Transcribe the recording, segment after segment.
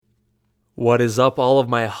What is up, all of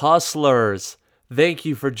my hustlers? Thank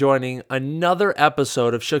you for joining another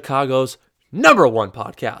episode of Chicago's #1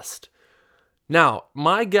 podcast. Now,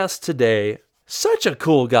 my guest today, such a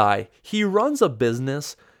cool guy. He runs a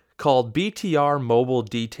business called BTR Mobile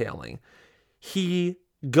Detailing. He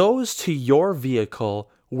goes to your vehicle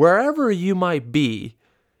wherever you might be.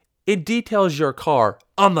 It details your car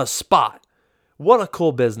on the spot. What a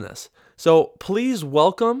cool business. So please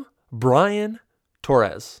welcome Brian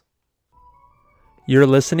Torres. You're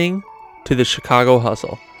listening to The Chicago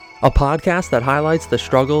Hustle, a podcast that highlights the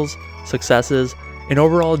struggles, successes, and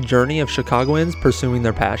overall journey of Chicagoans pursuing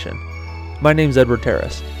their passion. My name's Edward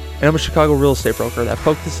Torres, and I'm a Chicago real estate broker that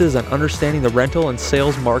focuses on understanding the rental and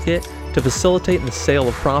sales market to facilitate the sale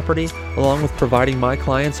of property, along with providing my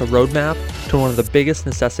clients a roadmap to one of the biggest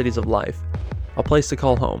necessities of life, a place to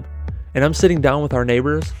call home. And I'm sitting down with our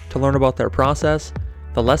neighbors to learn about their process,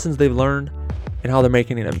 the lessons they've learned, and how they're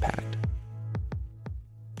making an impact.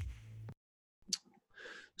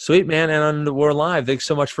 Sweet, man, and we're live. Thanks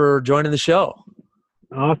so much for joining the show.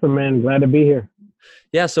 Awesome, man. Glad to be here.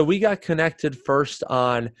 Yeah, so we got connected first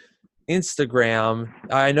on Instagram.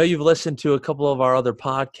 I know you've listened to a couple of our other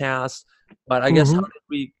podcasts, but I guess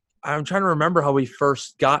I'm trying to remember how we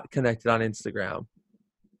first got connected on Instagram.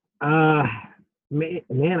 I'm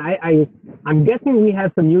guessing we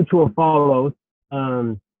had some mutual follows,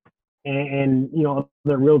 and you know,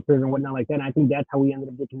 the realtors and whatnot like that. And I think that's how we ended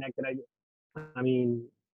up getting connected.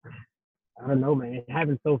 I don't know, man. It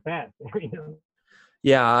happened so fast. You know?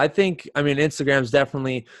 Yeah, Instagram's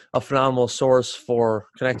definitely a phenomenal source for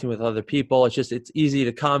connecting with other people. It's easy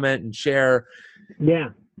to comment and share. Yeah.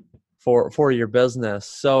 For your business.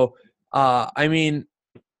 So, something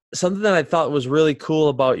that I thought was really cool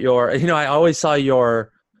about I always saw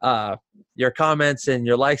your comments and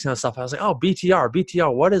your likes and stuff. I was like, oh,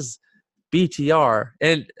 BTR, what is BTR?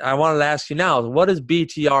 And I wanted to ask you now, what does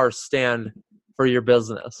BTR stand for your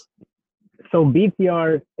business? So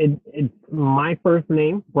BTR, it's my first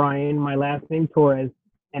name, Brian, my last name, Torres,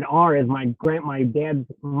 and R is my dad's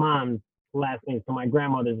mom's last name, so my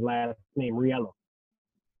grandmother's last name, Riello.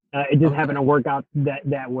 It just happened to work out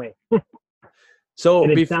that way. So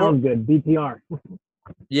and it sounds good, BTR.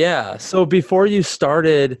 Yeah. So before you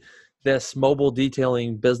started this mobile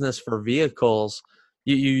detailing business for vehicles,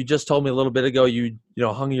 you just told me a little bit ago you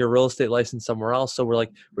hung your real estate license somewhere else. So were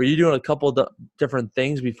you doing a couple of different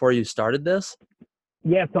things before you started this?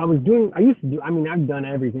 Yeah. So I've done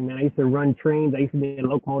everything, man. I used to run trains. I used to be a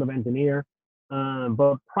locomotive engineer.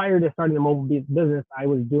 But prior to starting the mobile business, I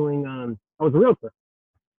was a realtor.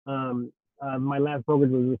 My last brokerage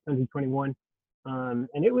was Century 21.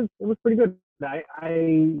 And it was pretty good.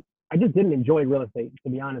 I just didn't enjoy real estate, to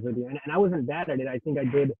be honest with you. And I wasn't bad at it. I think I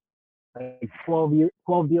did like 12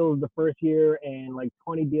 deals the first year and like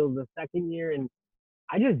 20 deals the second year. And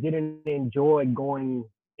I just didn't enjoy going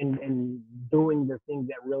and doing the things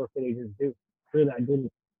that real estate agents do. Really, I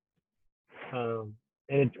didn't. And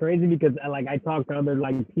it's crazy because I talked to other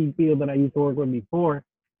people that I used to work with before,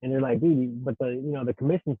 and they're like, dude, but the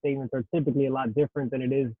commission statements are typically a lot different than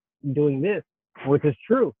it is doing this, which is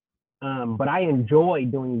true. But I enjoy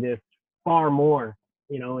doing this far more,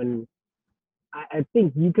 and I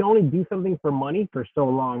think you can only do something for money for so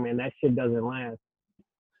long, man. That shit doesn't last.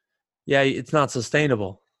 Yeah, it's not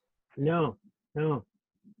sustainable. No.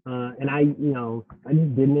 And I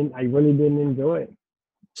really didn't enjoy it.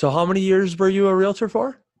 So how many years were you a realtor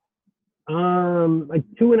for? Like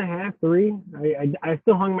 2.5, 3. I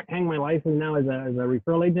still hang my license now as a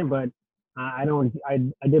referral agent, but I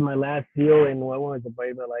did my last deal in what was it,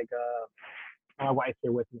 baby? My wife's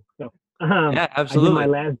here with me, so yeah, absolutely. I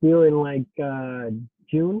did my last deal in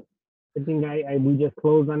June. I think we just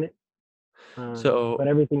closed on it. But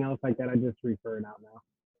everything else like that, I just referred out now.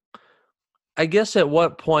 I guess at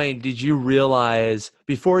what point did you realize,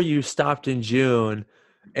 before you stopped in June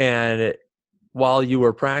and while you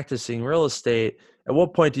were practicing real estate, at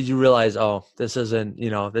what point did you realize, oh, this just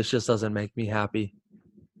doesn't make me happy?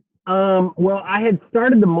 Well, I had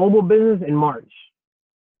started the mobile business in March.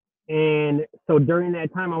 And so during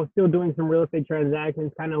that time, I was still doing some real estate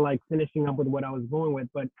transactions, kind of like finishing up with what I was going with.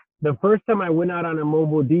 But the first time I went out on a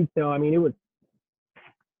mobile detail, it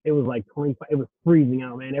was like 25, it was freezing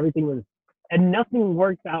out, man. And nothing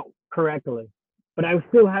worked out correctly. But I was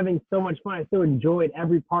still having so much fun. I still enjoyed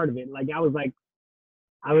every part of it. I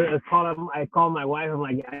called my wife. I'm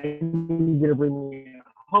like, I need you to bring me a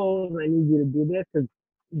hose. I need you to do this, because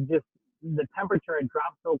just the temperature had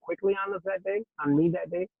dropped so quickly on me that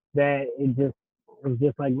day, that it was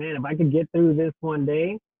just like, man, if I could get through this one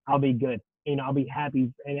day, I'll be good. I'll be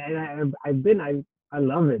happy. And I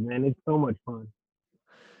love it, man. It's so much fun.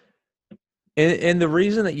 And the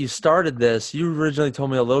reason that you started this, you originally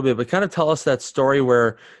told me a little bit, but kind of tell us that story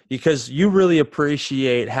where, because you really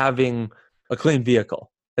appreciate having a clean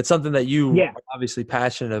vehicle. It's something that you Yeah, are obviously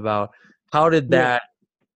passionate about. How did yeah. that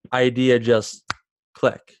idea just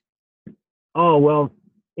click? Oh well,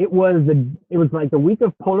 it was like the week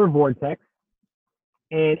of polar vortex,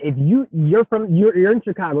 and if you're in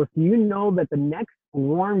Chicago, so you know that the next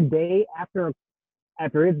warm day after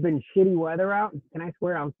it's been shitty weather out. Can I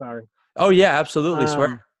swear? I'm sorry. Oh yeah, absolutely. Swear.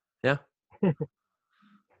 Um, Yeah.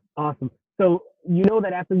 awesome. So you know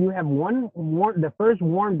that after you have the first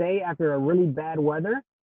warm day after a really bad weather,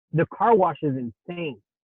 the car wash is insane.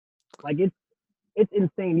 Like it's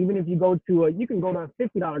insane. Even if you go to you can go to a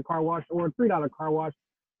 $50 car wash or a $3 car wash,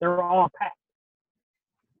 they're all packed.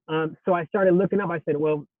 So I started looking up. I said,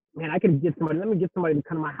 well, man, I could get somebody. Let me get somebody to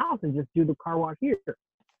come to my house and just do the car wash here.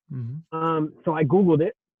 Hmm. So I Googled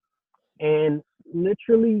it, and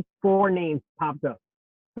literally 4 names popped up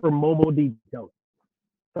for mobile details.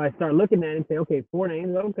 So I start looking at it and say, okay, 4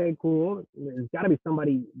 names. Okay, cool. There's got to be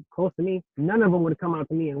somebody close to me. None of them would come out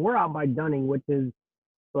to me. And we're out by Dunning, which is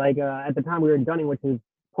like at the time we were in Dunning, which is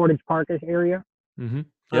Portage Parkish area. Hmm.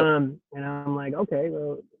 Yep. And I'm like, okay,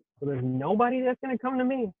 well, so there's nobody that's gonna come to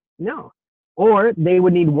me. No. Or they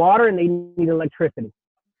would need water and they need electricity.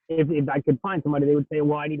 If I could find somebody, they would say,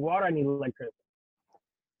 well, I need water, I need electricity.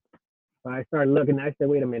 So I started looking. I said,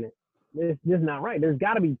 wait a minute, this is not right. There's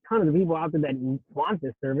got to be tons of people out there that want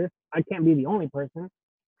this service. I can't be the only person.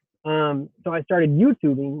 So I started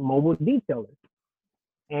YouTubing mobile detailers,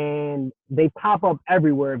 and they pop up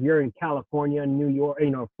everywhere. If you're in California, New York,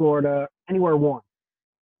 Florida, anywhere warm.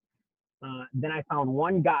 Then I found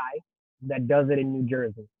one guy that does it in New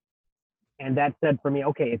Jersey, and that said for me,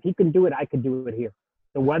 okay, if he can do it, I could do it here.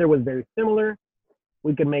 The weather was very similar.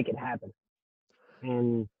 We could make it happen.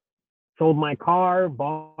 And sold my car,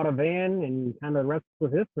 bought a van, and kind of the rest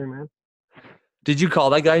was history, man. Did you call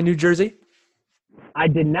that guy in New Jersey? I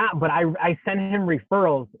did not, but I sent him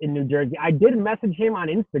referrals in New Jersey. I did message him on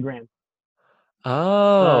Instagram, uh,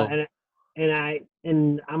 Oh, and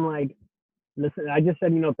and I'm like, listen, I just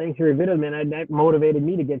said, thanks for your video, man. That motivated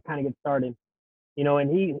me to get started,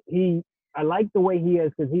 And I like the way he is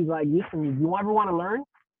because he's like, listen, if you ever want to learn,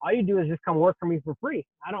 all you do is just come work for me for free.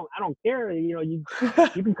 I don't care, you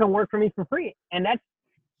can come work for me for free, and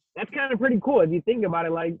that's kind of pretty cool if you think about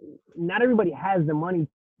it. Like, not everybody has the money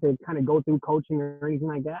to kind of go through coaching or anything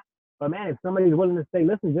like that. But man, if somebody's willing to say,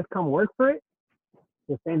 listen, just come work for it,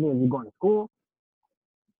 the same thing as you going to school.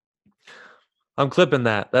 I'm clipping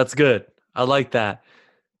that. That's good. I like that.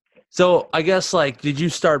 So I guess like, did you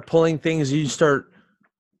start pulling things? Did you start,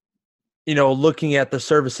 looking at the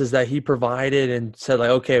services that he provided and said like,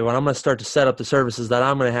 okay, when I'm going to start to set up the services that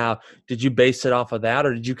I'm going to have, did you base it off of that,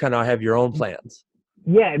 or did you kind of have your own plans?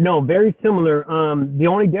 Yeah, no, very similar. The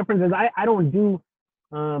only difference is I don't do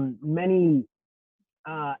many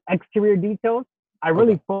exterior details. I Okay.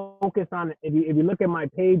 really focus on, if you look at my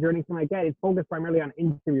page or anything like that, it's focused primarily on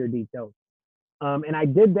interior details. And I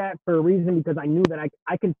did that for a reason because I knew that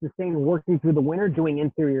I can sustain working through the winter doing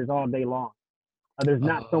interiors all day long. There's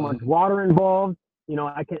not so much water involved.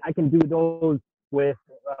 I can do those with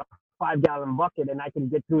a 5 gallon bucket and I can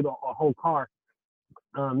get through a whole car.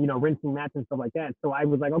 Rinsing mats and stuff like that. So I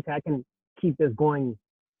was like, okay, I can keep this going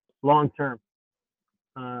long term.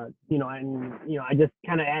 I just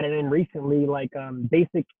kind of added in recently like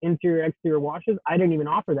basic interior exterior washes. I didn't even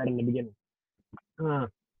offer that in the beginning. Uh,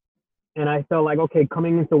 and I felt like, okay,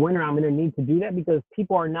 coming into winter, I'm going to need to do that because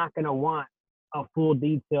people are not going to want a full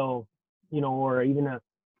detail, or even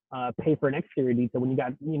pay for an exterior detail when you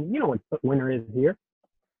got, you know what winter is here.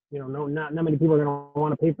 No, not many people are going to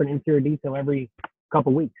want to pay for an interior detail every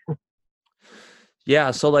couple weeks.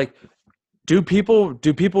 Yeah. So like, do people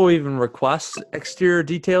even request exterior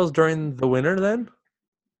details during the winter then?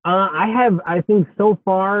 I think so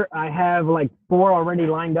far, I have like 4 already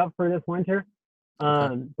lined up for this winter.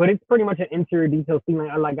 Okay. But it's pretty much an interior detail thing.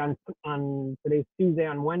 Like on today's Tuesday,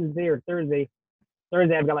 on Wednesday or Thursday,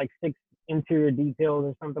 I've got like 6 interior details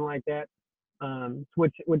or something like that.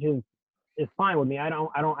 Which is fine with me. I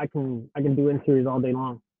can do interiors all day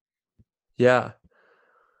long. Yeah.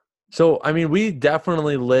 So, I mean, we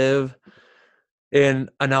definitely live in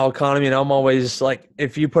a now economy, and I'm always like,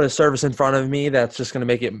 if you put a service in front of me that's just going to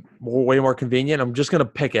make it way more convenient, I'm just going to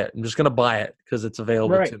pick it. I'm just going to buy it because it's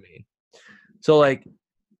available Right. to me. So, like,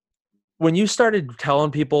 when you started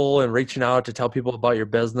telling people and reaching out to tell people about your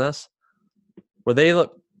business, were they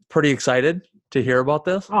pretty excited to hear about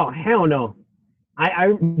this? Oh hell no.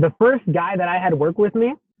 The first guy that I had work with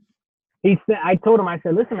me, I told him, I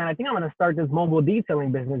said, listen, man, I think I'm gonna start this mobile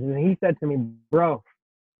detailing business. And he said to me, bro,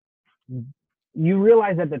 you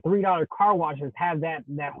realize that the $3 car washes have that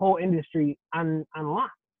whole industry on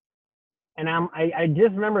lock. And I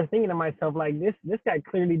just remember thinking to myself, like, this guy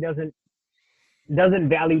clearly doesn't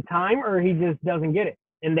value time, or he just doesn't get it.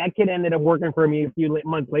 And that kid ended up working for me a few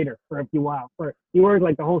months later for a few while. He worked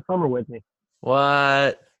like the whole summer with me.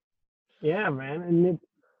 What? Yeah, man. And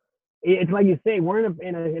it's like you say, we're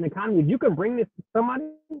in an economy. If you can bring this to somebody,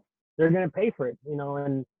 they're gonna pay for it,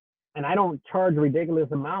 And I don't charge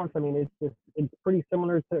ridiculous amounts. I mean, it's pretty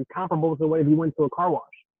similar to comparable to the way if you went to a car wash.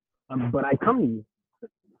 But I come to you.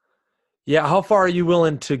 Yeah, how far are you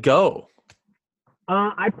willing to go?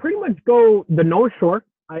 I pretty much go the North Shore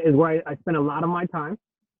is where I spend a lot of my time.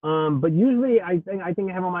 But usually I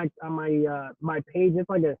think I have on my page, it's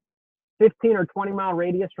like a 15 or 20 mile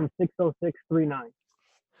radius from 60639.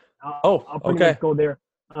 Oh, I'll pretty okay. much go there.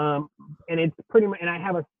 And it's pretty much, and I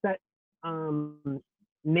have a set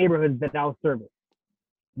neighborhoods that I'll service,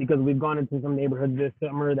 because we've gone into some neighborhoods this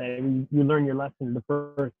summer that you learn your lesson the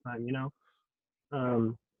first time.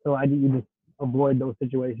 So you just avoid those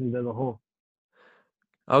situations as a whole.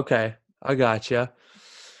 Okay, I gotcha.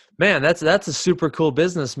 Man, that's a super cool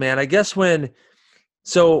business, man. I guess when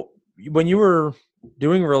you were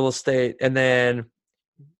doing real estate and then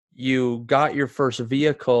you got your first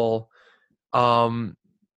vehicle,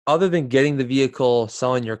 other than getting the vehicle,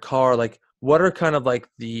 selling your car, like what are kind of like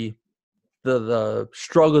the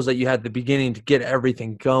struggles that you had at the beginning to get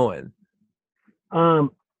everything going?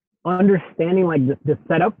 Understanding like the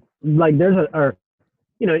setup, like the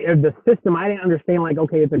system. I didn't understand, like,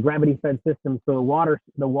 okay, it's a gravity fed system, so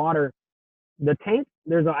the tank.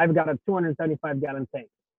 I've got a 275 gallon tank.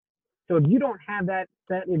 So if you don't have that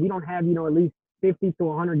set, if you don't have at least 50 to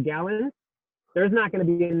 100 gallons, there's not going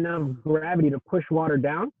to be enough gravity to push water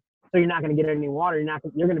down. So you're not going to get any water.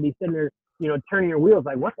 You're going to be sitting there, turning your wheels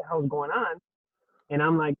like, what the hell is going on? And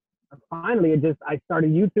I'm like, finally, I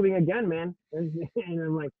started YouTubing again, man. And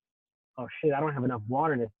I'm like, oh shit, I don't have enough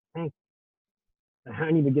water in this tank.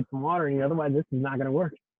 I need to get some water in here, otherwise this is not going to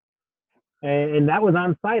work. And that was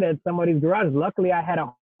on site at somebody's garage. Luckily, I had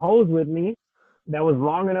a hose with me that was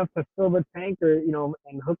long enough to fill the tank, or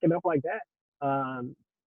and hook it up like that.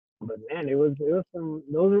 But man, it was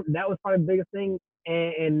that was probably the biggest thing.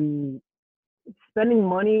 And spending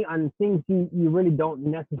money on things you really don't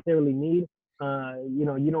necessarily need.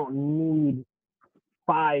 You don't need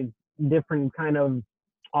 5 different kind of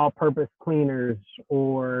all-purpose cleaners,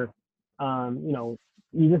 or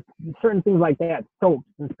you just certain things like that, soaps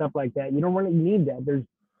and stuff like that. You don't really need that. There's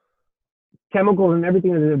chemicals and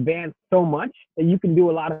everything that has advanced so much that you can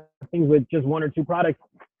do a lot of things with just 1 or 2 products,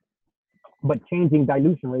 but changing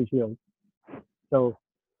dilution ratios. So,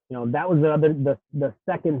 that was the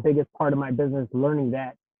second biggest part of my business. Learning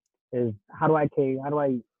that is how do I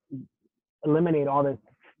eliminate all this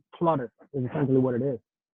clutter is essentially what it is.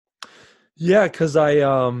 Yeah, because I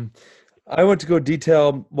went to go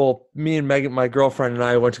detail. Well, me and Megan, my girlfriend, and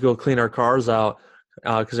I went to go clean our cars out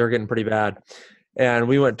because they were getting pretty bad, and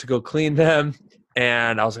we went to go clean them.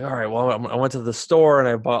 And I was like, all right, well, I went to the store and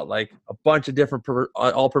I bought like a bunch of different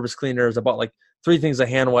all-purpose cleaners. I bought like 3 things of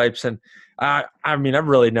hand wipes, and I mean, I've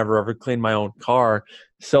really never ever cleaned my own car.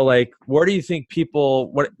 So, like, where do you think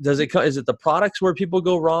people? What does it? Is it the products where people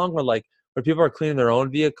go wrong, or like where people are cleaning their own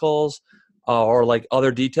vehicles, or like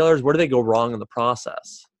other detailers? Where do they go wrong in the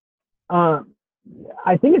process? I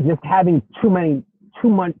think it's just having too many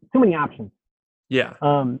options. Yeah.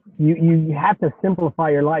 You have to simplify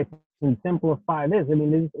your life and simplify this. I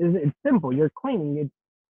mean, it's simple. You're cleaning.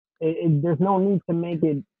 There's no need to make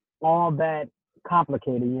it all that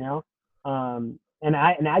complicated, And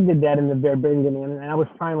I did that in the very beginning, and I was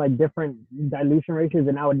trying like different dilution ratios,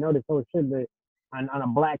 and I would notice, oh shit, on a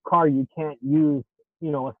black car you can't use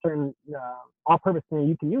a certain all-purpose cleaner.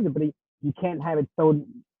 You can use it, but you can't have it so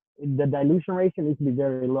the dilution ratio needs to be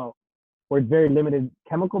very low, or it's very limited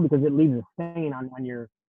chemical, because it leaves a stain on your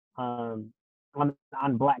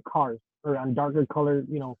on black cars, or on darker color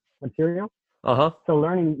material. So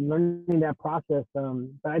learning that process,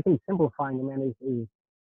 but I think simplifying it, man, is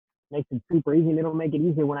makes it super easy, and it'll make it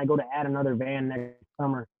easier when I go to add another van next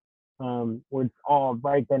summer, where it's all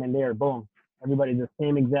right then and there. Boom, everybody's the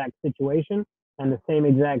same exact situation and the same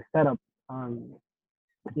exact setup.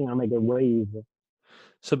 Make it way easier.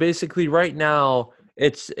 So basically, right now,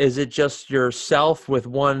 is it just yourself with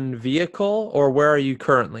one vehicle, or where are you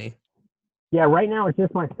currently? Yeah, right now it's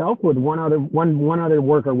just myself with one other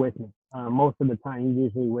worker with me. Most of the time, he's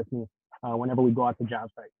usually with me whenever we go out to job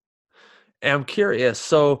sites. And I'm curious.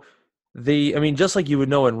 So just like you would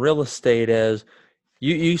know in real estate, is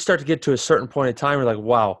you start to get to a certain point in time, you're like,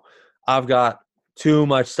 wow, I've got too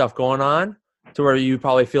much stuff going on. to where you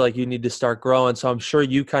probably feel like you need to start growing. So I'm sure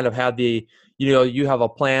you kind of have you have a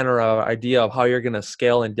plan or an idea of how you're going to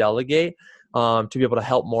scale and delegate to be able to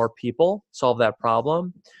help more people solve that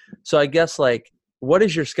problem. So I guess like, what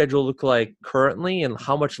does your schedule look like currently, and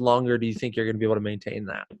how much longer do you think you're going to be able to maintain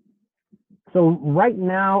that? So right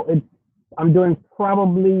now, I'm doing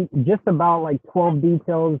probably just about like 12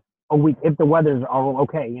 details a week if the weather's all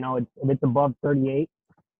okay. If it's above 38,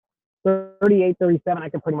 37, I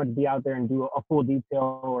can pretty much be out there and do a full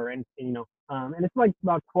detail or anything, and it's like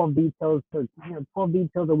about 12 details, so 12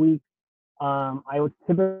 details a week. I would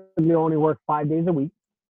typically only work 5 days a week.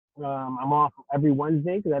 I'm off every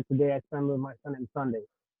Wednesday because that's the day I spend with my son and Sunday.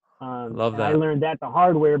 I love And I that. learned that the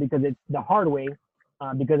hard way because it's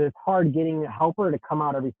hard getting a helper to come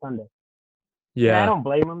out every Sunday. And I Yeah. don't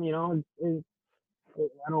blame them, I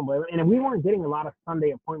don't blame them. And if we weren't getting a lot of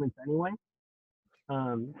Sunday appointments anyway,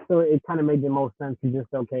 so it kind of made the most sense to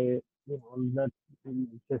just, okay, let's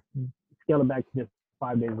just scale it back to just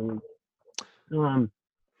 5 days a week.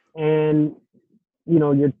 And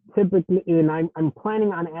you're typically, and I'm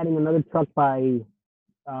planning on adding another truck by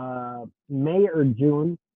May or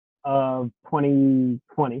June of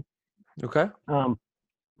 2020. Okay.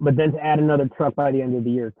 But then to add another truck by the end of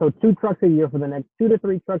the year. So 2 to 3 trucks a year for the next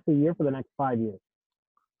 5 years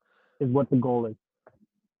is what the goal is.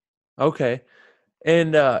 Okay.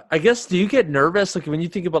 And I guess, do you get nervous like when you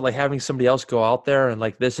think about like having somebody else go out there and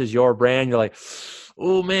like this is your brand? You're like,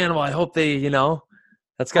 oh man, well I hope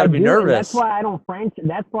that's got I to be do, and that's nervous. why I don't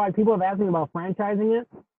That's why people have asked me about franchising it,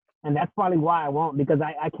 and that's probably why I won't, because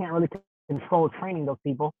I can't really control training those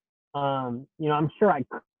people. I'm sure I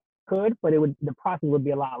could, but the process would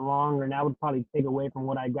be a lot longer, and that would probably take away from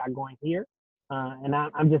what I got going here. And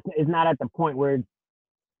I'm just, it's not at the point where it's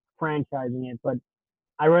franchising it, but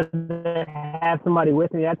I rather have somebody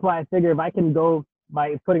with me. That's why I figure if I can go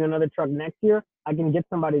by putting another truck next year, I can get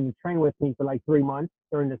somebody to train with me for like 3 months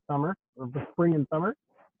during the summer or the spring and summer.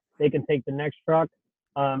 They can take the next truck,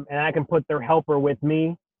 and I can put their helper with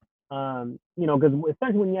me. Because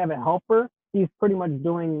especially when you have a helper, he's pretty much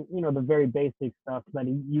doing, the very basic stuff that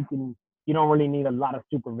you don't really need a lot of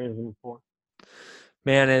supervision for.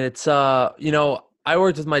 Man, and it's I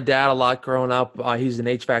worked with my dad a lot growing up. He's an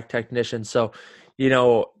HVAC technician, so you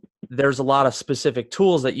know there's a lot of specific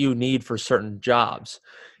tools that you need for certain jobs,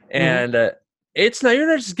 Mm-hmm. and you're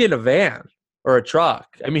not just getting a van or a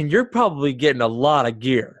truck. I mean, you're probably getting a lot of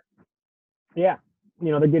gear. Yeah,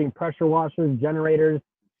 they're getting pressure washers, generators.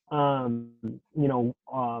 The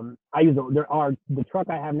truck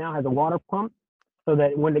I have now has a water pump, so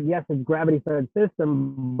that yes, it's gravity fed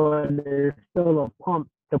system, but there's still a pump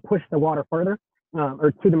to push the water further,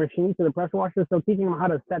 or to the machine, to the pressure washer. So teaching them how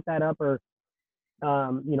to set that up, or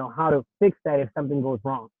how to fix that if something goes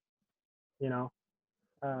wrong. You know,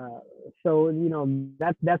 so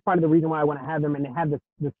that's part of the reason why I want to have them and have the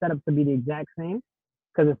setup to be the exact same.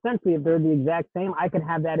 Because essentially, if they're the exact same, I can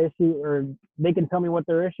have that issue, or they can tell me what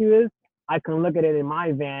their issue is. I can look at it in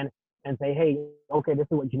my van and say, "Hey, okay, this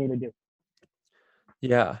is what you need to do."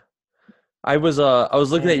 Yeah, I was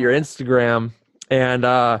looking at And your Instagram, and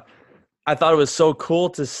I thought it was so cool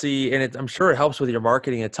to see, and I'm sure it helps with your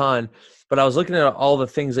marketing a ton. But I was looking at all the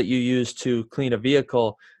things that you use to clean a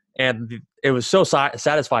vehicle, and it was so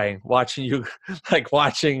satisfying watching you, like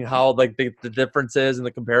watching how like the differences and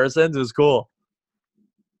the comparisons. It was cool.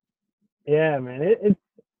 yeah, man, it's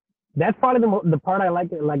that's probably the part I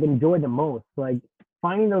enjoy the most. Like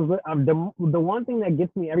finding those. The one thing that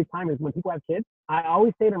gets me every time is when people have kids. I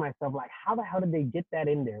always say to myself, like, how the hell did they get that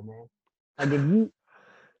in there, man? Like if you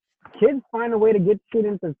kids find a way to get shit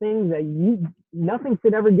into things that nothing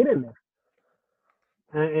should ever get in there.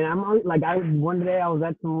 And I'm like, one day I was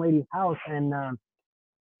at some lady's house, and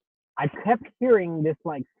I kept hearing this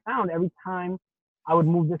like sound every time I would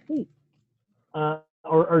move the seat,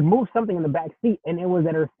 or move something in the back seat, and it was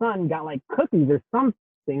that her son got like cookies or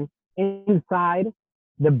something inside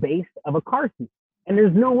the base of a car seat, and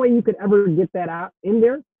there's no way you could ever get that out in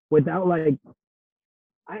there without like,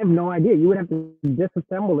 I have no idea. You would have to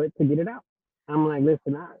disassemble it to get it out. I'm like,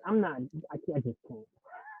 listen, I'm not, I just can't.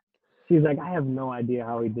 She's like, I have no idea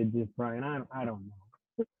how he did this, Brian. I don't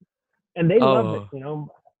know. And they loved it, Oh,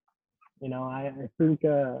 I think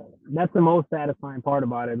that's the most satisfying part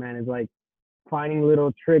about it, man. Is like finding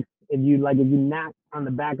little tricks. If you knock on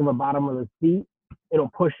the back of the bottom of the seat,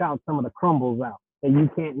 it'll push out some of the crumbles out that you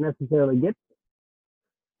can't necessarily get.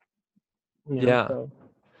 yeah. So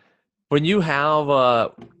When you have,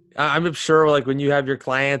 I'm sure like when you have your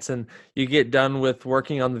clients and you get done with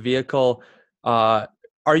working on the vehicle, uh,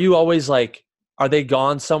 are you always like, are they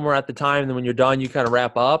gone somewhere at the time? And then when you're done, you kind of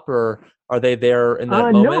wrap up, or are they there in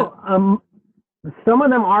that moment? no, Some of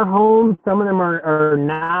them are home. Some of them are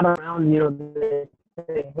not around. They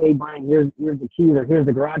say, hey, Brian, here's the keys or here's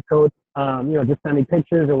the garage code. Just send me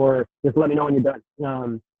pictures or just let me know when you're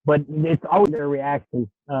done. But it's always their reaction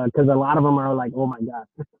because a lot of them are like, oh my god,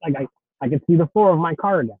 like I can see the floor of my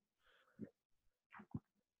car again.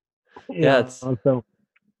 Yeah, it's So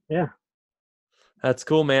yeah. that's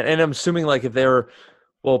cool, man. And I'm assuming like if they are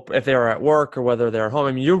at work or whether they're at home,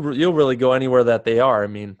 I mean, you'll really go anywhere that they are. I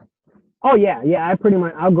mean, Oh yeah. I pretty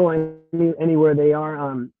much I'll go anywhere they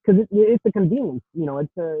are. Because it's a convenience.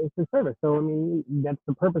 It's a service. So I mean, that's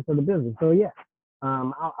the purpose of the business. So yeah,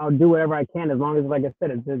 I'll do whatever I can as long as, like I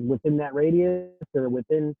said, it's within that radius or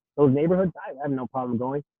within those neighborhoods. I have no problem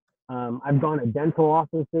going. I've gone to dental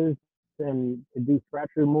offices and to do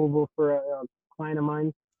scratch removal for a client of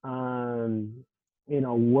mine. Um,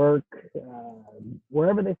 work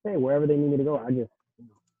wherever they say, wherever they need me to go. I just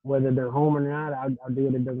whether they're home or not, I'll do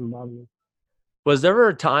it. It doesn't bother me. was there ever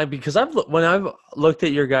a time because when I've looked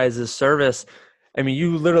at your guys' service, I mean,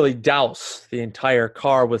 you literally douse the entire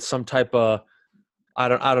car with some type of I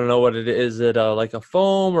don't know what it is. Is it like a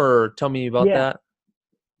foam or tell me about Yeah, that?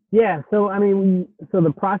 yeah. So I mean, so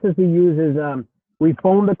the process we use is we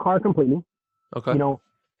foam the car completely. Okay. You know,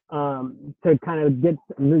 to kind of get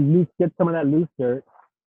some of that loose dirt.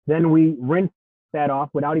 Then we rinse that off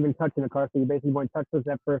without even touching the car. So you basically going to touch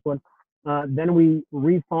that first one. Then we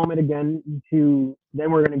refoam it again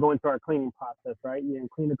then we're going to go into our cleaning process, right? You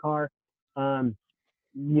clean the car, um,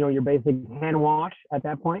 your basic hand wash at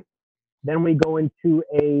that point. Then we go into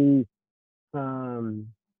um,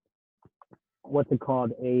 what's it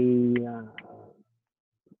called? Of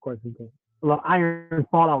course, it's iron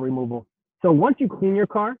fallout removal. So once you clean your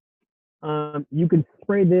car, you can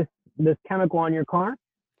spray this chemical on your car,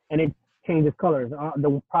 and it changes colors.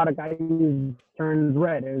 The product I use turns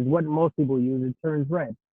red. Is what most people use. It turns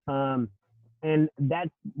red, and that's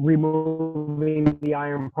removing the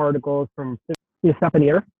iron particles from your stuff in the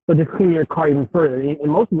air. So just clean your car even further. And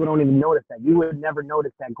most people don't even notice that. You would never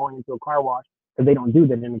notice that going into a car wash because they don't do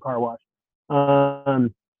that in the car wash.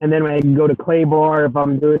 And then when I go to clay bar, if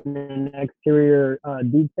I'm doing an exterior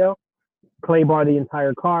detail, clay bar the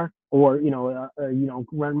entire car, or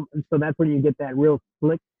run. So that's when you get that real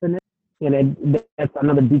slickness, and that's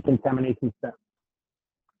another decontamination step.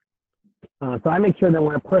 So I make sure that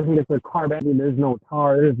when a person gets their car back, there's no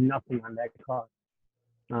tar, there's nothing on that car.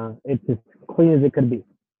 It's as clean as it could be.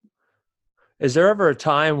 Is there ever a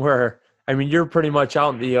time where I mean you're pretty much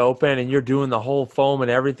out in the open and you're doing the whole foam and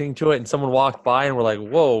everything to it, and someone walked by and we're like,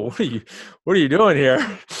 "Whoa, what are you doing here?"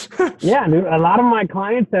 Yeah, dude, a lot of my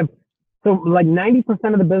clients have. So like 90%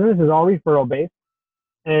 of the business is all referral based,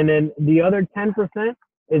 and then the other 10%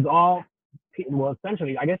 is all, well,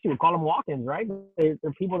 essentially, I guess you would call them walk-ins, right? They're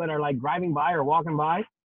people that are like driving by or walking by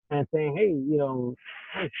and saying, hey,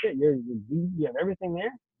 hey, shit, you have everything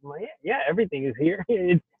there? I'm like, yeah, everything is here.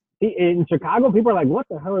 In Chicago, people are like, what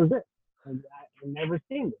the hell is this? I've never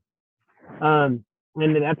seen this. And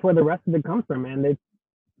that's where the rest of it comes from, man.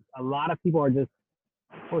 A lot of people are just,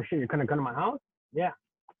 oh shit, you're gonna come to my house? Yeah.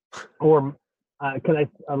 Or because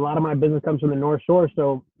a lot of my business comes from the North Shore,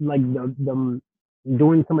 so like the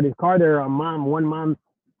doing somebody's car there, one mom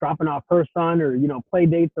dropping off her son, or play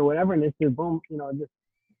dates or whatever, and it's just boom, it just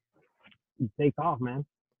takes off, man.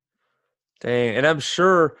 Dang, and I'm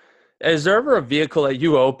sure, is there ever a vehicle that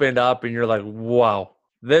you opened up and you're like, "Wow,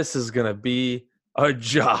 this is gonna be a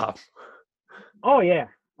job"? Oh yeah,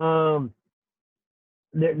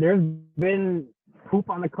 there's been poop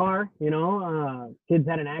on the car, kids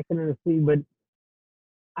had an accident at sea, but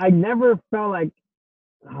I never felt like,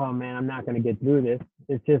 oh man, I'm not gonna get through this.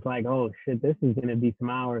 It's just like, oh shit, this is gonna be some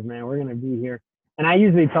hours, man. We're gonna be here. And I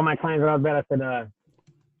usually tell my clients right off the bat, I said,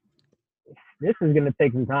 this is gonna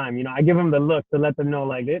take some time. I give them the look to let them know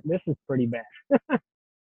like this is pretty bad.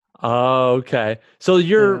 Oh, okay. So You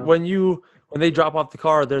you're know. when they drop off the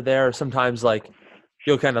car, they're there sometimes like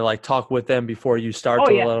you'll kind of like talk with them before you start Oh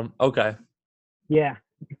to yeah, let them. Okay. yeah.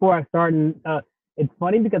 Before I start, and it's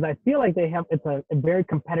funny because I feel like it's a very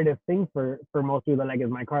competitive thing for most people. Like, is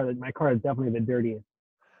my car? My car is definitely the dirtiest,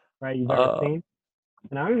 right? You've ever Uh, seen.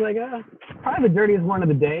 And I was like, probably the dirtiest one of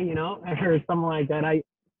the day, or something like that.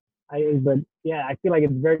 But yeah, I feel like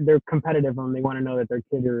they're competitive when they want to know that their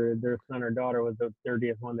kid or their son or daughter was the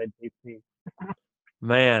dirtiest one that they've seen.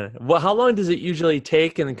 man, well, how long does it usually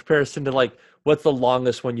take in comparison to like what's the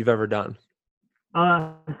longest one you've ever done?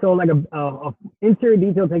 So like a interior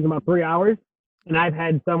detail takes about 3 hours, and I've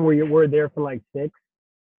had some where we're there for like 6.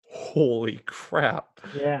 Holy crap.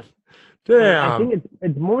 Yeah, I Damn. think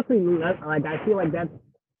it's mostly like I feel like that's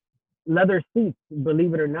leather seats.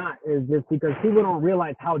 Believe it or not, is just because people don't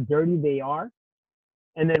realize how dirty they are.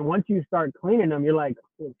 And then once you start cleaning them, you're like,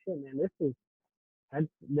 oh shit, man,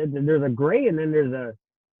 there's a gray and then there's a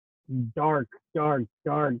dark, dark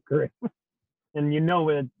gray. And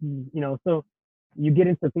so you get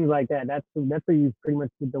into things like that. That's where you pretty much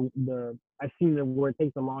get the I've seen the where it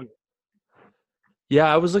takes the longest.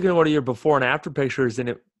 Yeah, I was looking at one of your before and after pictures, and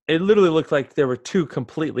it literally looked like there were two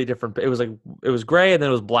completely different. It was like it was gray and then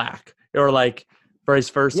it was black, or like vice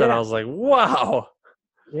versa. And I Yeah, was like, wow.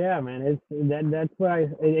 yeah, man. That's why,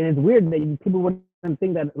 and it's weird that people wouldn't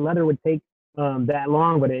think that leather would take that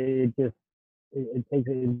long, but it takes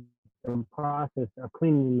a process of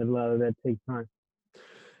cleaning the leather that takes time.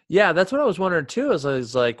 Yeah, that's what I was wondering too. Is I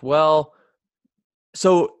was like, well,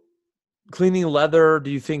 so cleaning leather, do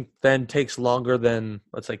you think then takes longer than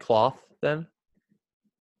let's say cloth then?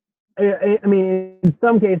 I mean, in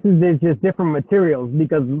some cases, there's just different materials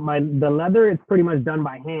because the leather it's pretty much done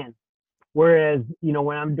by hand. Whereas,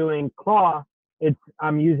 when I'm doing claw,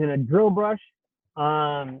 I'm using a drill brush,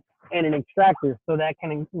 and an extractor, so that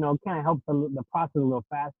kind of helps the process a little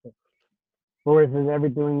faster. Whereas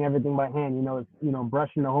everything by hand, it's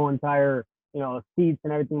brushing the whole entire seats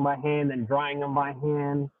and everything by hand, and drying them by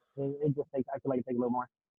hand. It just takes I feel like it takes a little more.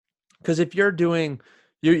 Because if you're doing,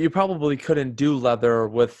 you probably couldn't do leather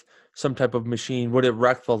with some type of machine. Would it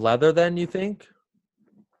wreck the leather then, you think?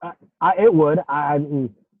 It would.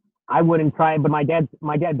 I wouldn't try it, but my dad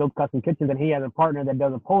builds custom kitchens, and he has a partner that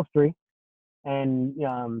does upholstery, and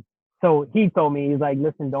so he told me he's like,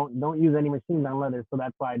 listen, don't use any machines on leather, so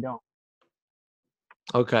that's why I don't,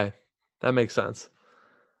 Okay, that makes sense.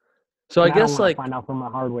 So I and I don't guess want to like, find out from the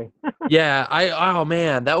hard way. yeah, oh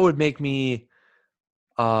man, that would make me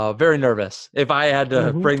very nervous if I had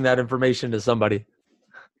to hmm bring that information to somebody.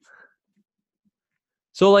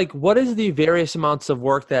 So like, what is the various amounts of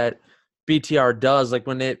work that BTR does? Like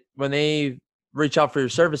when they reach out for your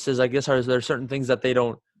services, I guess are there certain things that they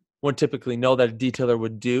don't would typically know that a detailer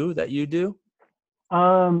would do that you do?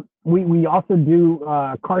 We also do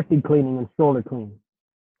car seat cleaning and stroller cleaning.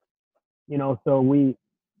 So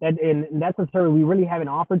and that's a service we really haven't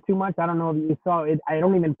offered too much. I don't know if you saw it. I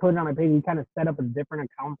don't even put it on my page. We kind of set up a different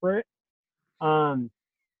account for it. Um,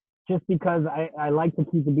 just because I like to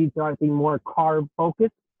keep the BTR thing more car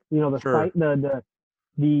focused. The Sure. site,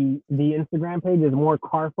 the Instagram page is more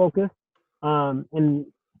car focused. And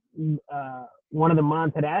one of the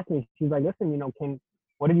moms had asked me, she's like, listen,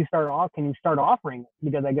 what did you start off? Can you start offering?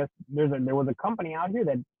 Because I guess there was a company out here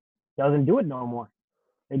that doesn't do it no more.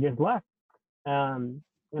 They just left.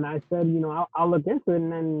 And I said, I'll look into it. And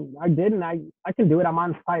then I did, and I can do it. I'm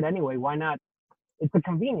on site anyway. Why not? It's a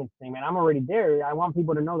convenience thing, man. I'm already there. I want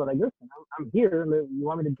people to know that, like, listen, I'm here. You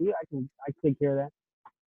want me to do it? I can take care of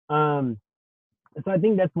that. So I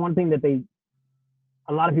think that's one thing that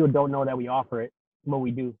a lot of people don't know that we offer it, but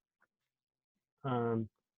we do. Um,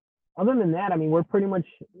 Other than that, I mean, we're pretty much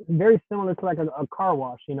very similar to like a car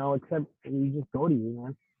wash, except we just go to you,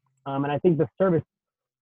 man. And I think the service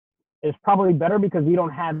is probably better because we don't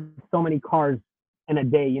have so many cars in a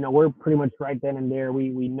day. We're pretty much right then and there.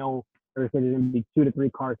 We know there's going to be 2 to 3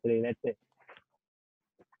 cars today. That's it.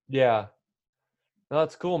 Yeah. No,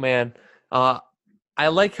 that's cool, man. Uh, I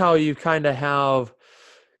like how you kind of have.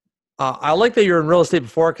 I like that you're in real estate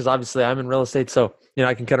before, because obviously I'm in real estate, so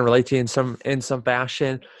I can kind of relate to you in some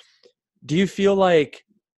fashion. Do you feel like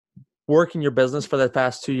working your business for the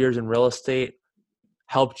past 2 years in real estate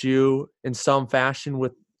helped you in some fashion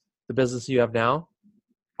with the business you have now?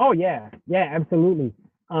 Oh yeah, absolutely.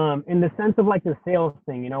 In the sense of like the sales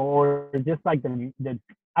thing, or just like the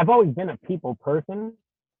I've always been a people person.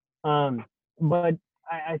 But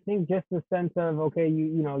I think just the sense of, okay,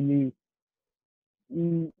 you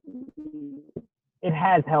it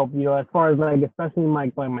has helped, as far as like, especially my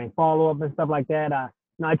follow up and stuff like that.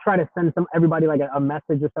 I try to send everybody like a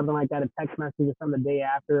message or something like that, a text message or something the day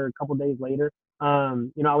after, a couple days later. I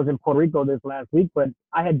was in Puerto Rico this last week, but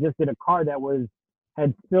I had just did a car that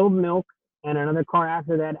had spilled milk, and another car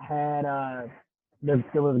after that had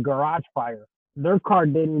there was a garage fire. Their car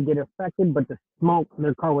didn't get affected, but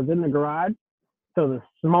their car was in the garage, so the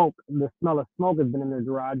smell of smoke has been in their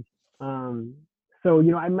garage. Um, so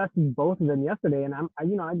I messaged both of them yesterday, and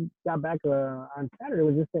I got back on Saturday. It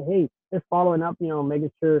was just say, hey, just following up,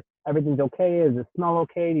 making sure everything's okay. Is the smell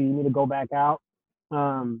okay? Do you need to go back out?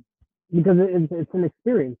 Um, because it's an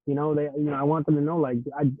experience. I want them to know, like,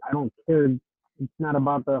 I don't care. It's not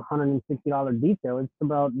about the $160 detail. It's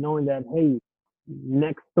about knowing that, hey,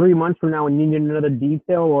 next 3 months from now, when you need another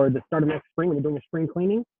detail, or the start of next spring when you're doing a spring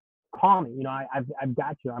cleaning, call me. I've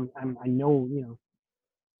got you. I know.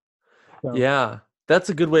 So Yeah, that's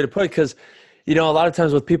a good way to put it, because a lot of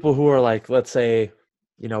times with people who are like, let's say,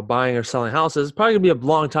 buying or selling houses, it's probably gonna be a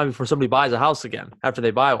long time before somebody buys a house again after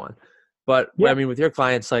they buy one. But I Yeah, mean, with your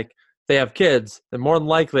clients, like they have kids, they're more than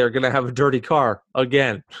likely are gonna have a dirty car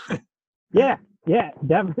again. yeah, yeah,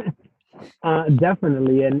 definitely,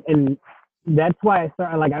 and that's why I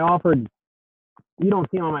started. Like I offered, you don't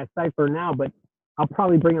see them on my site for now, but I'll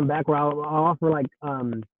probably bring them back where I'll offer like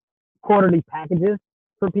quarterly packages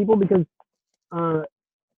for people because uh,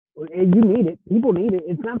 you need it. People need it.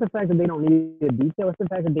 It's not the fact that they don't need the detail; it's the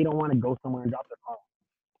fact that they don't want to go somewhere and drop their car.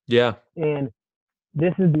 Yeah. And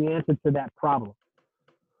this is the answer to that problem.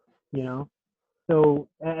 You know, so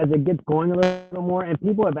as it gets going a little more, and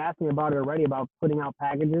people have asked me about it already about putting out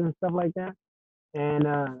packages and stuff like that. And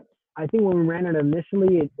I think when we ran it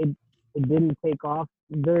initially, it didn't take off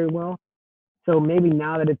very well. So maybe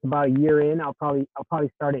now that it's about a year in, I'll probably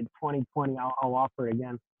start at 2020. I'll offer it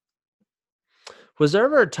again. Was there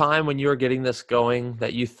ever a time when you were getting this going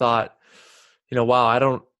that you thought, wow, I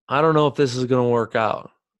don't know if this is gonna work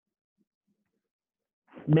out?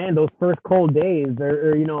 Man, those first cold days,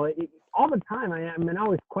 or all the time. I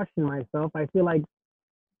always question myself. I feel like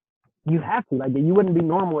you have to, like, you wouldn't be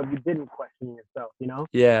normal if you didn't question yourself.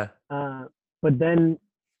 Yeah. Uh, but then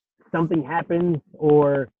something happens,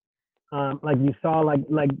 or like you saw, like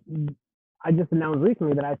I just announced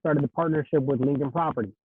recently that I started a partnership with Lincoln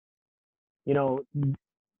Property. You know,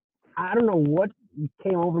 I don't know what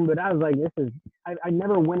came over me, but I was like, this is. I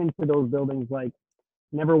never went into those buildings, like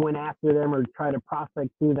never went after them or tried to prospect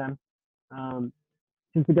to them,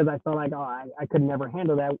 just because I felt like, I could never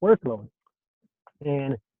handle that workload.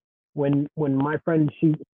 And when my friend,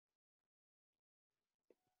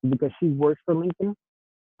 because she works for Lincoln,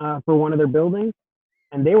 for one of their buildings,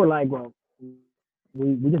 and they were like, well,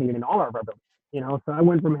 we just need it in all of our buildings. So I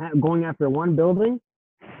went from going after one building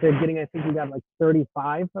to getting, I think we got like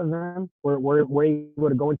 35 of them. We're able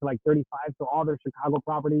to go into like 35, so all their Chicago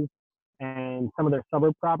properties and some of their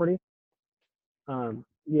suburb properties.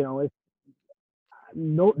 It's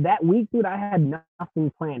no, that week, dude, I had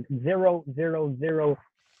nothing planned, zero, zero, zero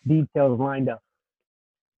details lined up,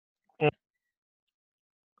 and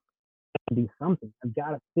do something. I've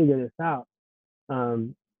got to figure this out.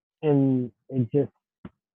 And it just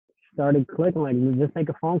started clicking. Like, just make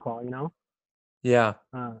a phone call. Yeah.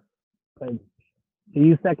 Uh, but do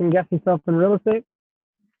you second guess yourself in real estate?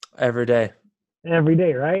 Every day. Every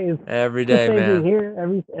day, right? It's Every the day, same thing man.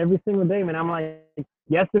 here. Every single day, man. I'm like,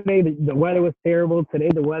 yesterday the weather was terrible. Today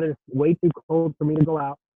the weather's way too cold for me to go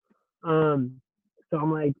out. So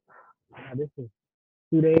I'm like, this is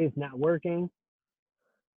 2 days not working.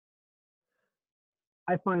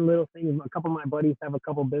 I find little things. A couple of my buddies have a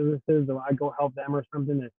couple businesses, so I go help them or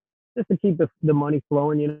something, just to keep the money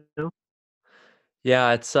flowing.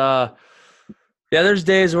 Yeah, it's yeah, there's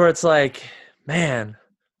days where it's like, man,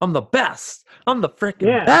 I'm the best. I'm the freaking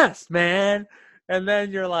Yeah, best, man. And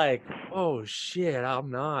then you're like, oh shit,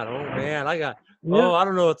 I'm not. Oh man, yeah. I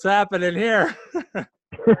don't know what's happening here.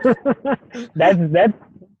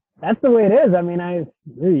 That's the way it is. I mean,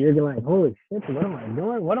 you're like, holy shit, what am I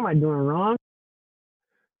doing? What am I doing wrong?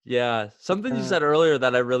 Yeah. Something you Uh, said earlier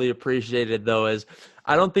that I really appreciated though is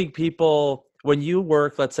I don't think people when you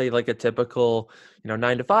work, let's say like a typical,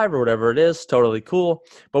 9 to 5 or whatever it is, totally cool.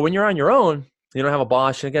 But when you're on your own, you don't have a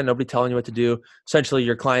boss. And again, nobody telling you what to do. Essentially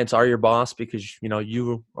your clients are your boss because,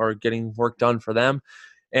 you are getting work done for them.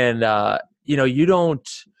 And you don't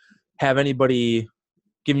have anybody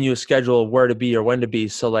giving you a schedule of where to be or when to be.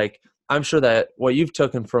 So like I'm sure that what you've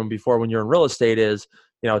taken from before when you're in real estate is,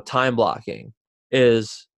 time blocking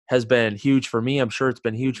has been huge for me. I'm sure it's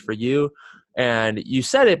been huge for you. And you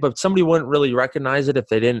said it, but somebody wouldn't really recognize it if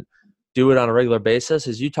they didn't do it on a regular basis.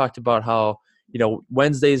 As you talked about how,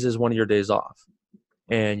 Wednesdays is one of your days off.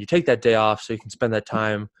 And you take that day off so you can spend that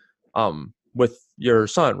time with your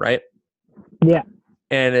son, right? yeah.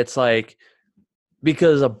 And it's like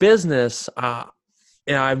because a business,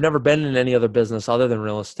 I've never been in any other business other than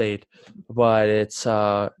real estate, but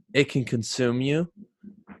it can consume you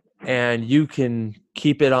and you can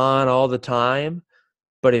keep it on all the time.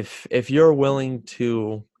 But if you're willing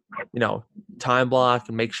to, time block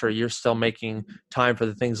and make sure you're still making time for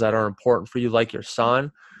the things that are important for you, like your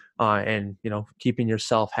son, and keeping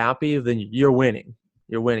yourself happy, then you're winning.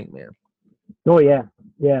 You're winning, man. Oh yeah,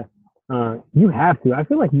 yeah. You have to. I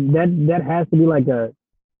feel like that has to be like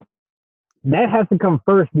that has to come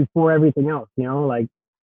first before everything else. Like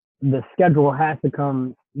the schedule has to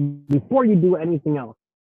come before you do anything else,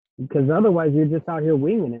 because otherwise you're just out here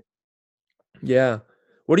winging it. Yeah.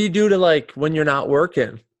 What do you do to like when you're not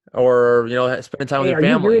working or spending time with Hey, your are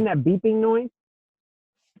you hearing family? that beeping noise?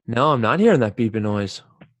 No, I'm not hearing that beeping noise.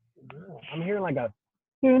 I'm hearing like a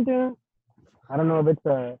dun, dun. I don't know if it's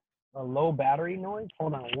a low battery noise.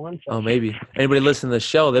 Hold on one Oh, second. maybe. Anybody listening to the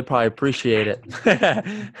show, they probably appreciate it.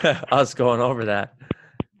 Us going over that.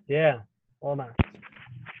 Yeah. Hold on.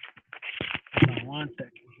 Hold on one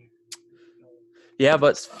second. Yeah,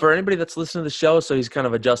 but for anybody that's listening to the show, so he's kind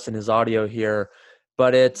of adjusting his audio here.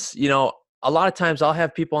 But it's, a lot of times I'll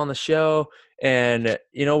have people on the show and,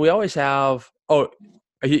 we always have, can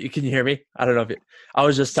you hear me? I don't know I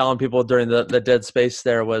was just telling people during the dead space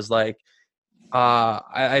there was like,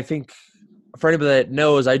 I think for anybody that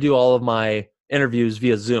knows, I do all of my interviews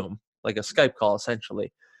via Zoom, like a Skype call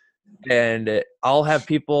essentially. And I'll have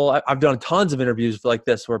people, I've done tons of interviews like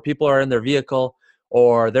this where people are in their vehicle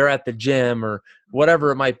or they're at the gym or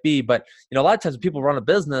whatever it might be. But, a lot of times when people run a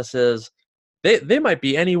business is they might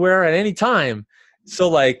be anywhere at any time. So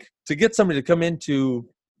like to get somebody to come into,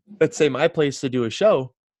 let's say, my place to do a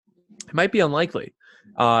show, it might be unlikely.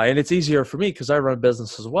 And it's easier for me because I run a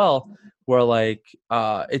business as well where like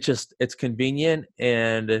it's convenient.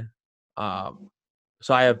 And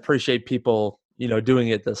so I appreciate people, doing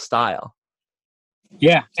it this style.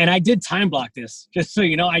 Yeah, and I did time block this, just so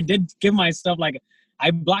you know. I did give myself like I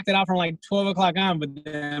blocked it out from like 12 o'clock on, but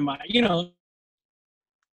then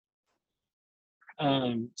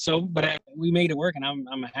we made it work, and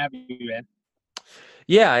I'm happy, man.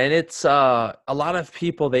 Yeah, and it's a lot of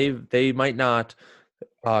people they might not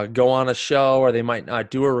go on a show or they might not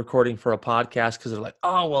do a recording for a podcast because they're like,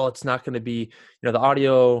 oh well, it's not going to be the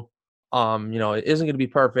audio it isn't going to be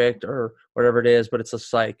perfect or whatever it is, but it's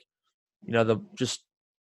just like just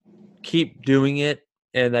keep doing it,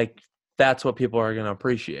 and like that's what people are going to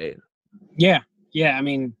appreciate. Yeah, I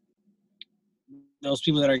mean, those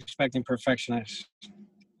people that are expecting perfection, I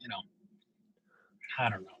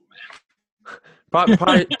don't know,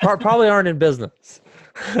 man. Probably aren't in business.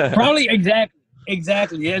 Probably exactly.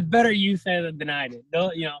 It's better you said than I did.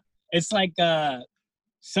 It's like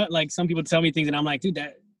some people tell me things, and I'm like, dude,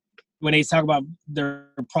 that when they talk about their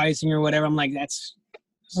pricing or whatever, I'm like, that's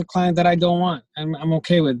a client that I don't want. I'm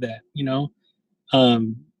okay with that,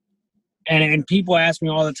 And people ask me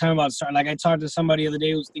all the time about starting. Like I talked to somebody the other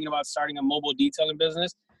day who was thinking about starting a mobile detailing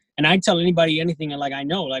business, and I tell anybody anything, and like I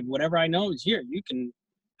know, like whatever I know is here. You can.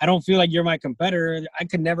 I don't feel like you're my competitor. I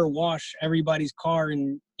could never wash everybody's car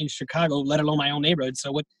in Chicago, let alone my own neighborhood.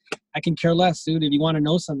 So what? I can care less, dude. If you want to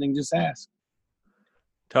know something, just ask.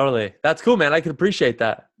 Totally, that's cool, man. I can appreciate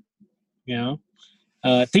that.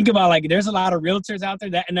 Think about like there's a lot of realtors out there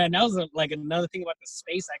that was like another thing about the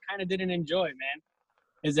space I kind of didn't enjoy, man.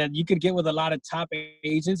 Is that you could get with a lot of top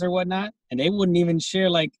agents or whatnot, and they wouldn't even share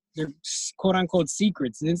like their quote unquote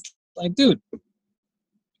secrets. And it's like, dude,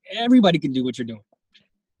 everybody can do what you're doing.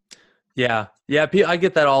 Yeah. I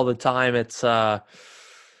get that all the time. It's it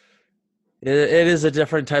is a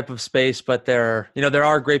different type of space, but there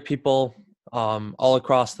are great people all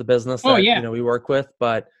across the business that we work with,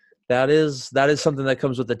 but that is something that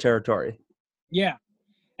comes with the territory. Yeah,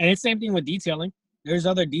 and it's same thing with detailing. There's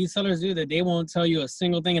other detailers, dude, that they won't tell you a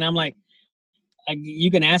single thing. And I'm like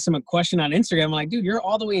you can ask them a question on Instagram. I'm like, dude, you're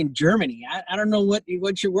all the way in Germany. I don't know what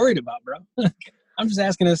you're worried about, bro. I'm just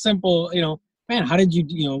asking a simple, man, how did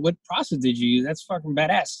you, what process did you use? That's fucking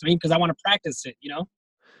badass. I mean, because I want to practice it,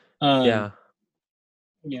 Yeah,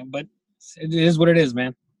 but it is what it is,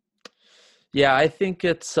 man. Yeah, I think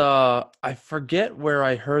it's, I forget where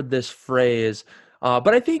I heard this phrase,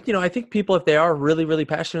 but I think people, if they are really, really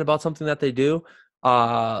passionate about something that they do,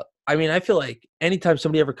 I mean, I feel like anytime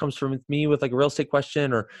somebody ever comes from me with like a real estate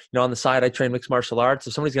question or, on the side, I train mixed martial arts.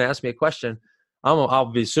 If somebody's going to ask me a question, I'll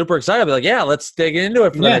be super excited. I'll be like, yeah, let's dig into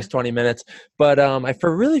it for the next 20 minutes. But I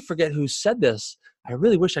really forget who said this. I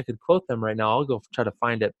really wish I could quote them right now. I'll go try to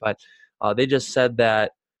find it. But they just said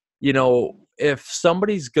that, if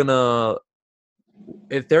somebody's going to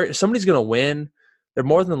win, they're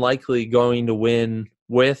more than likely going to win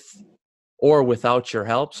with or without your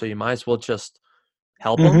help. So you might as well just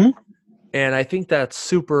help them. And I think that's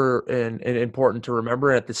super and important to remember.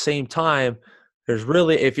 And at the same time, there's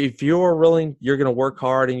really, if you're willing, you're going to work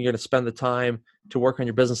hard and you're going to spend the time to work on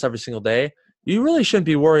your business every single day, you really shouldn't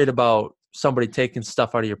be worried about somebody taking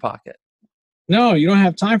stuff out of your pocket. No, you don't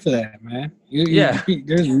have time for that, man.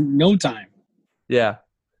 There's no time. Yeah.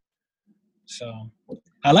 So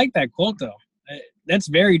I like that quote, though. That's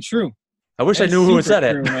very true. I wish I knew who said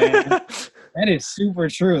it. Man. That is super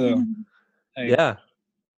true, though. Yeah,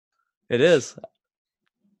 it is.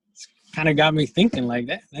 It's kind of got me thinking like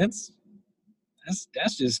that. That's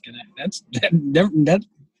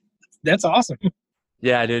awesome.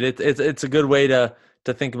 Yeah, dude, it's a good way to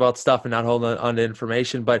think about stuff and not hold on to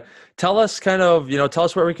information. But tell us tell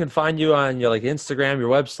us where we can find you on your like Instagram, your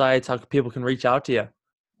websites, how people can reach out to you.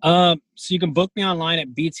 So you can book me online at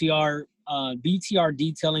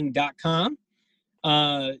btrdetailing.com.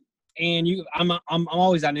 And I'm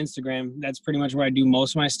always on Instagram. That's pretty much where I do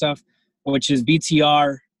most of my stuff, which is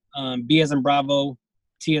BTR, B as in Bravo,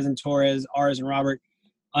 T as in Torres, R as in Robert,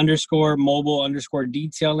 _mobile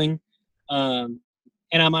 _detailing.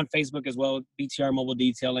 And I'm on Facebook as well, BTR Mobile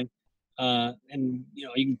Detailing. And you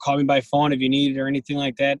can call me by phone if you need it or anything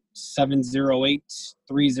like that.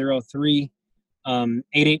 708-303-8818.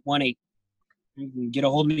 You can get a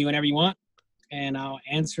hold of me whenever you want, and I'll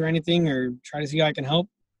answer anything or try to see how I can help.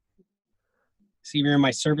 See if you're in my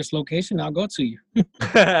service location, I'll go to you.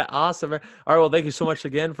 Awesome. All right. Well, thank you so much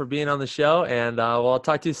again for being on the show, and I'll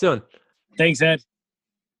talk to you soon. Thanks, Ed.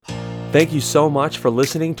 Thank you so much for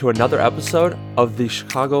listening to another episode of the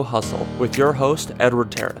Chicago Hustle with your host,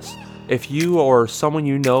 Edward Torres. If you or someone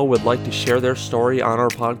you know would like to share their story on our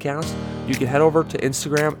podcast, you can head over to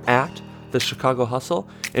Instagram at the Chicago Hustle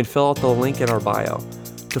and fill out the link in our bio.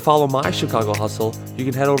 To follow my Chicago Hustle, you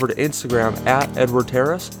can head over to Instagram at Edward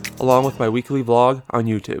Torres, along with my weekly vlog on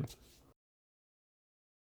YouTube.